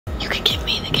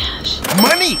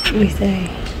Let me say,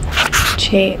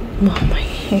 shape. Oh, my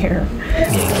hair.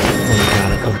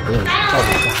 Yeah. Oh, God. Oh, good.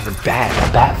 Oh, God.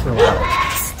 Bad for a while.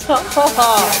 Stop.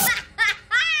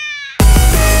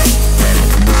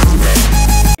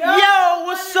 Yo,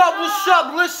 what's up?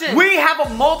 Listen, we have a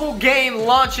mobile game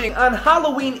launching on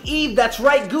Halloween Eve. That's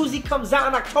right, Goozy comes out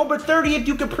on October 30th.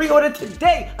 You can pre-order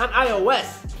today on iOS.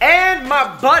 And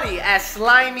my buddy at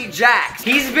Slimy Jacks,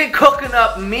 he's been cooking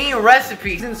up mean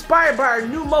recipes inspired by our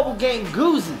new mobile game,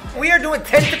 Goozy. We are doing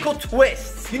tentacle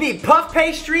twists. You need puff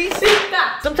pastries,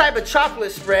 some type of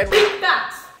chocolate spread,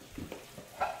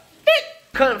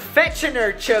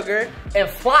 confectioner sugar, and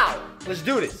flour. Let's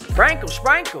do this. Sprinkle.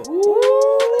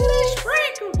 Ooh,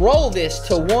 sprinkle. Roll this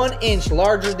to 1 inch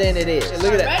larger than it is. Hey,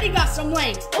 look at that. Already got some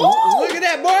length. Ooh, look at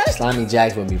that, boy. Slimy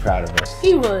Jags would be proud of us.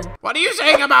 He would. What are you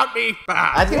saying about me?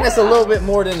 I think that's a little bit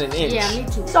more than an inch. Yeah, me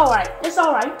too. It's alright.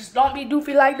 Just don't be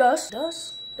doofy like us.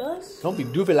 Dust. Don't be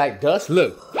doofy like dust.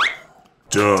 Look.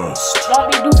 Dust. Don't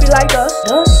be doofy like us.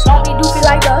 Dust. Don't be doofy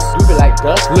like us. Doofy like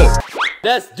dust. Look.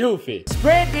 That's doofy.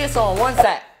 Spread this on one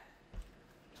side.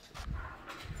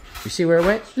 You see where it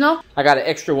went? No. I got an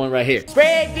extra one right here.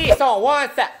 Spread this on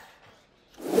one side.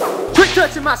 Quit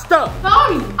touching my stuff.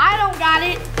 Sorry, I don't got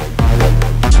it.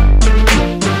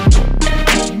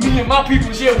 Me and my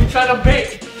people here, we trying to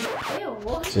bake.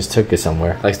 Ew. Just took it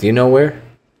somewhere. Lex, do you know where?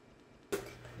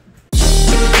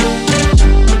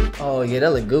 Oh yeah,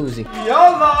 that look Goozy.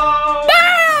 YOLO!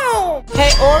 Bow! Hey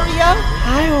Oreo.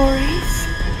 Hi, Oris.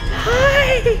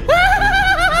 Hi.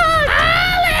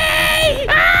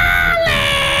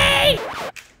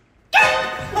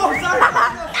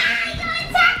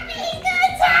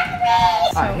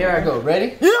 Alright, here I go.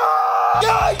 Ready? Yeah!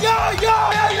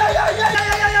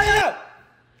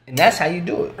 And that's how you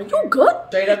do it. Are you good?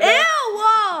 Straight up.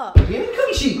 Ew! Give me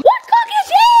cookie sheet. What cookie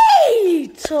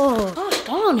sheet? Gosh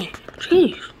darn it.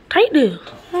 Jeez. Take this.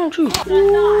 Oh, jeez.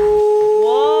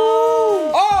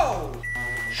 Whoa! Oh!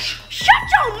 Shut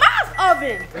your mouth,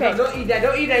 oven! Okay. No, don't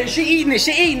eat that. She eating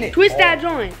it. Twist that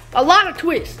joint. A lot of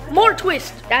twists. More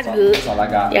twists. That's good. That's all I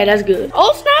got. Yeah, that's good.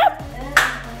 Oh, snap!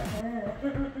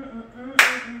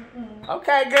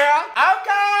 Okay, girl.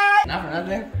 Okay. Not for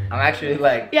nothing. I'm actually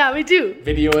like. Yeah, me too.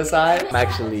 Video aside, I'm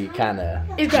actually kind of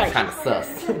sus.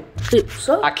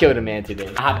 So? I killed a man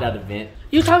today. I hopped out of the vent.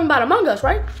 You talking about Among Us,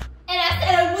 right? And I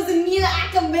said it wasn't me that I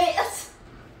commit.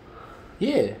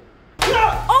 Yeah.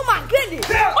 Oh my goodness!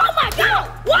 Oh my god!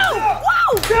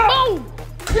 Whoa!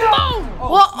 Boom!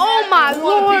 Well, oh my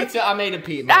lord! Pizza. I made a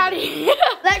pizza. Daddy!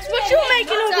 Lex, what you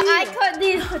making over So I here? cut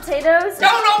these potatoes.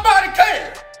 Don't nobody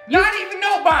care. Not even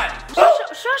nobody.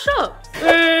 Shut up!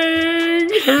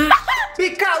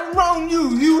 Because wrong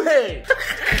you had.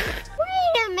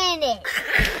 Wait a minute.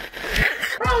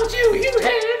 Wrong with you had.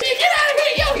 Get out of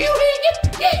here, yo, you had.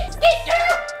 Get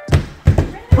down.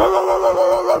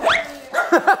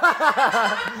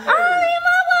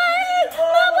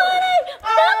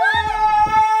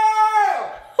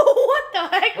 What the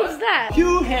heck was that?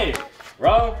 You had it.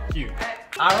 Wrong you.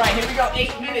 Alright, here we go.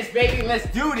 8 minutes, baby. Let's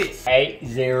do this. 8,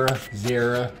 0,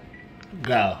 0,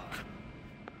 go.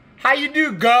 How you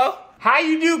do, go? Right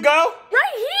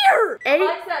here! 8,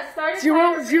 Alexa, start a 0,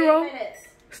 timer for 0. 8 minutes.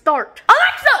 Start.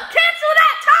 Alexa, cancel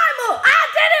that timer! I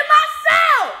did it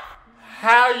myself!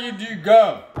 How you do,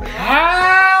 go?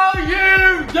 How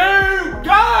you do,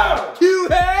 go? You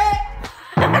had.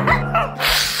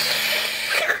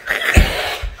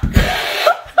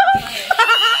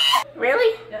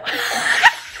 Really?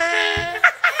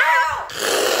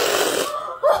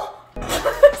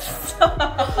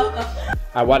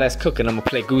 Alright, while that's cooking, I'm gonna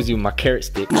play Goozy with my carrot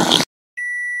stick.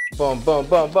 Boom.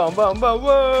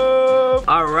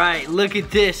 Alright, look at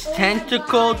this.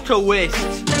 Tentacle twist.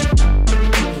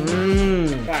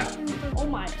 Oh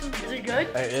my, is it good?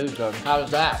 It is good.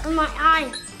 How's that? In my eye.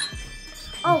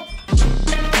 Oh.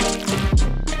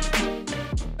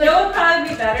 You know what would probably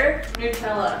be better?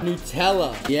 Nutella.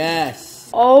 Nutella. Yes.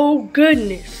 Oh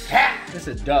goodness. This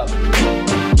is dub.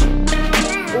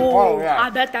 Oh, yeah. I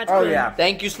bet that's good.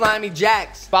 Thank you, Slimy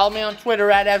Jacks. Follow me on Twitter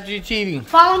at FGTeeV.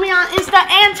 Follow me on Insta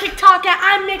and TikTok at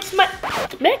I'm Mike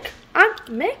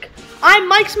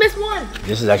Smith 1.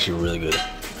 This is actually really good.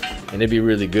 And it'd be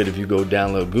really good if you go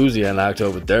download Goozy on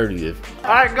October 30th.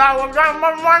 Alright, guys, we're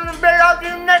gonna be out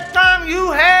you next time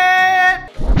you had.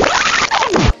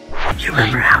 You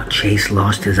remember how Chase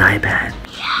lost his iPad?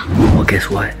 Yeah. Well, guess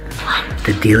what?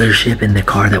 The dealership in the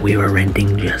car that we were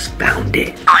renting just found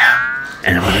it.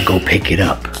 And I'm gonna go pick it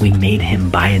up. We made him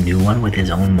buy a new one with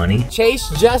his own money. Chase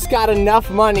just got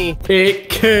enough money. It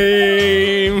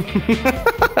came.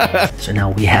 So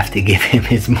now we have to give him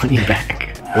his money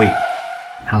back. Wait,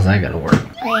 how's that gonna work?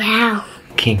 Wait, how?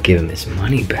 can't give him his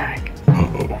money back.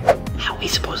 How are we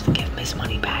supposed to give him his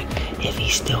money back if he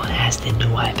still has the new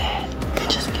iPad?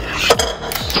 Just give him.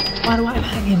 Why do I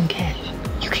have to give him cash?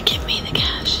 You could give me the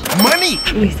cash. Money!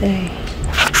 We say,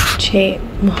 Chase,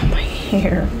 oh, my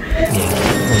hair.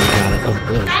 Yeah. Oh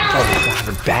my god,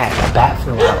 a bat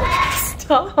flew out.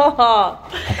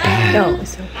 Stop. No,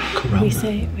 so we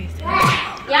say,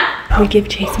 Yeah? we give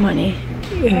Chase money.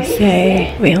 We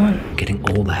say, wait on. Getting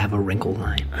old, I have a wrinkle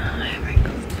line. Bye, honey.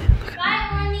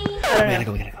 We gotta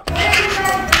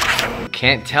go.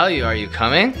 Can't tell you, are you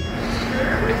coming?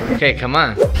 Okay, come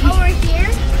on. Oh, we're here?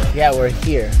 Yeah, we're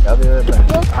here. I'll be right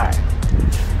back. Alright.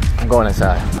 I'm going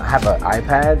inside. I have an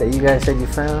iPad that you guys said you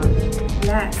found.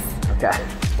 Yes. Okay.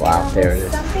 Wow, there it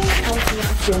is. Something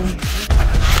else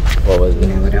was What was it? You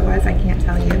know what it was? I can't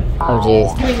tell you. Oh,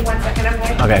 jeez. Give me 1 second,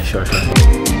 okay? Okay, sure.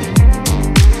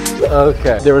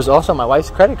 Okay. There was also my wife's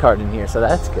credit card in here, so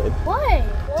that's good. What?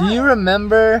 Do you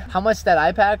remember how much that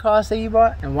iPad cost that you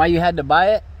bought and why you had to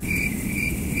buy it?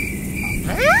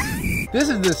 This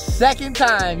is the second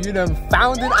time you done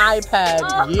found an iPad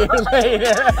a year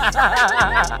later.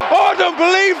 Oh, I don't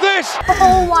believe this!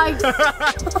 Oh my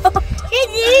god.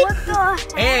 What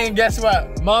the? And guess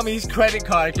what? Mommy's credit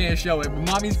card, I can't show it, but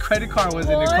Mommy's credit card was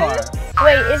in the car.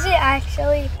 Wait, is it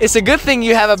actually? It's a good thing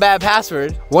you have a bad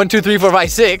password, 1 2 3 4 5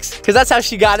 6, because that's how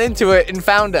she got into it and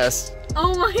found us.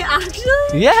 Oh my,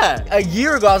 actually? Yeah. A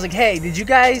year ago, I was like, hey, did you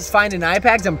guys find an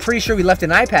iPad? 'Cause I'm pretty sure we left an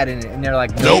iPad in it. And they're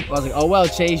like, nope. I was like, oh, well,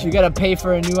 Chase, you got to pay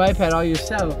for a new iPad all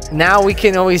yourself. Now we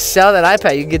can always sell that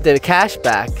iPad. You can get the cash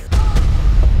back.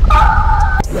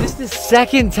 This is the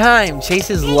second time Chase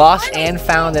has lost and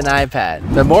found an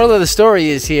iPad. The moral of the story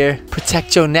is here,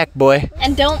 protect your neck, boy.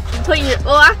 And don't put your,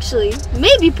 well actually,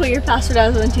 maybe put your password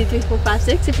as 1 2 3 4 5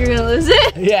 6 if you're gonna lose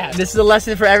it. Yeah, this is a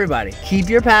lesson for everybody. Keep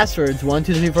your passwords 1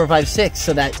 2 3 4 5 6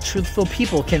 so that truthful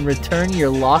people can return your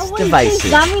lost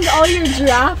devices. That means all your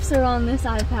drafts are on this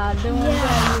iPad.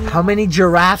 Yeah. How many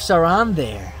giraffes are on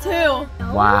there? 2.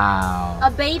 Wow. A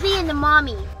baby and a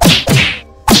mommy.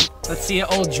 Let's see an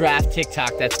old draft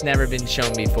TikTok that's never been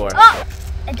shown before. Oh!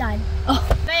 I died. Oh.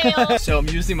 Fail. So I'm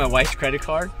using my wife's credit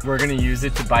card. We're gonna use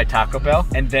it to buy Taco Bell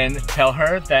and then tell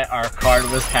her that our card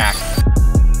was hacked.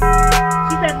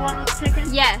 Keep it 1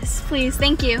 second. Yes, please.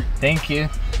 Thank you. Thank you.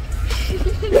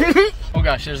 Oh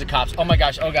gosh, there's the cops. Oh my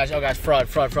gosh, oh gosh, fraud.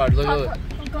 Look.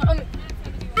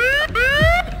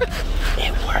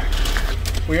 It worked.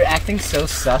 We were acting so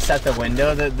sus at the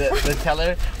window. The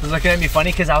teller was looking at me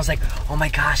funny because I was like, oh my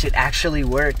gosh, it actually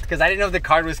worked. Because I didn't know if the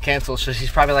card was canceled, so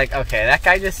she's probably like, okay, that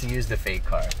guy just used a fake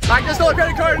card. I just stole a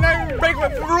credit card and I break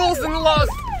the rules and the laws.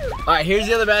 All right, here's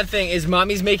the other bad thing is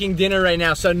Mommy's making dinner right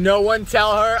now, so no one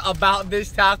tell her about this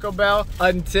Taco Bell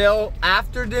until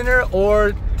after dinner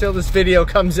or till this video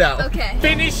comes out. Okay.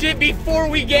 Finish it before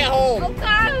we get home.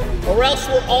 Okay. Or else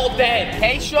we're all dead.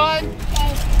 Hey, Sean?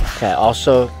 Okay,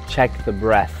 also check the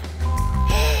breath.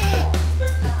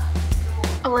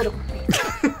 A little.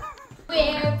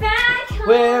 We're back.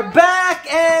 We're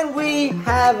back and we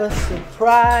have a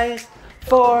surprise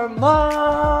for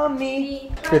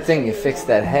Mommy. Good thing you fixed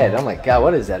that head. Oh my god,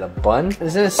 what is that, a bun?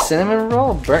 Is it a cinnamon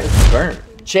roll? It's burnt.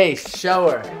 Chase,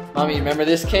 show her. Mommy, you remember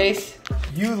this case?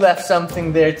 You left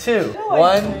something there too.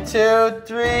 1 2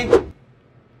 3.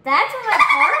 That's what my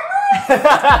car was?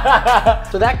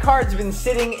 So that card's been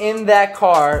sitting in that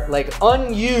car, like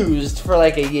unused for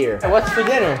like a year. What's for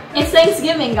dinner? It's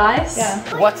Thanksgiving, guys. Yeah.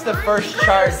 What's the first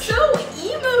charge? So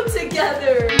emo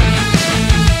together.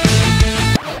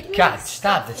 Oh my god,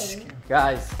 stop this.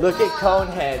 Guys, look at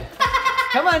Conehead.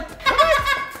 Come on.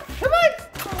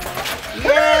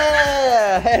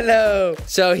 Yeah, hello.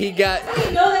 So he got...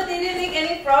 You know that they didn't make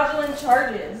any fraudulent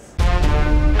charges.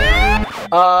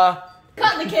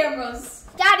 Cut the cameras.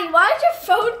 Daddy, why is your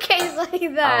phone case like I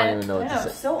that? don't even know what to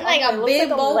say. So Like a ugly. big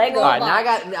Looks bulk like a Lego. All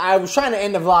right, now I was trying to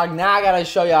end the vlog. Now I gotta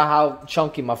show y'all how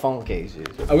chunky my phone case is.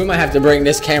 Oh, we might have to bring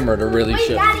this camera to really Wait,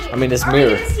 show. Daddy, I mean, this are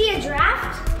mirror. we gonna see a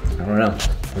draft? I don't know.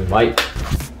 We might.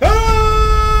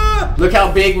 Look how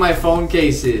big my phone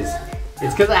case is.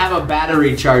 It's because I have a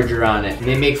battery charger on it. And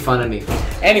they make fun of me.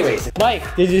 Anyways, Mike,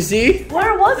 did you see?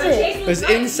 Where was it? It was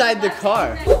inside the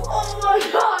car. Oh my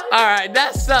god. All right,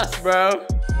 that's sus, bro.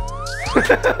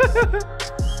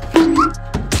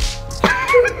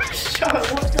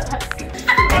 Charlotte, what the heck?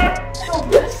 Oh,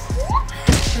 this.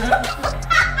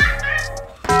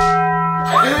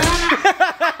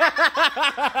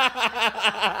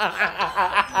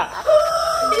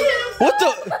 What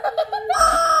the?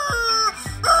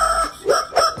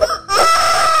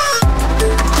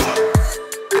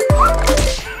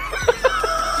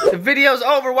 The video's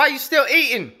over. Why you still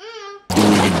eating?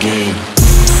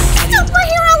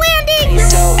 Superhero landing!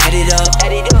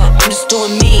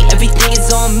 doing me.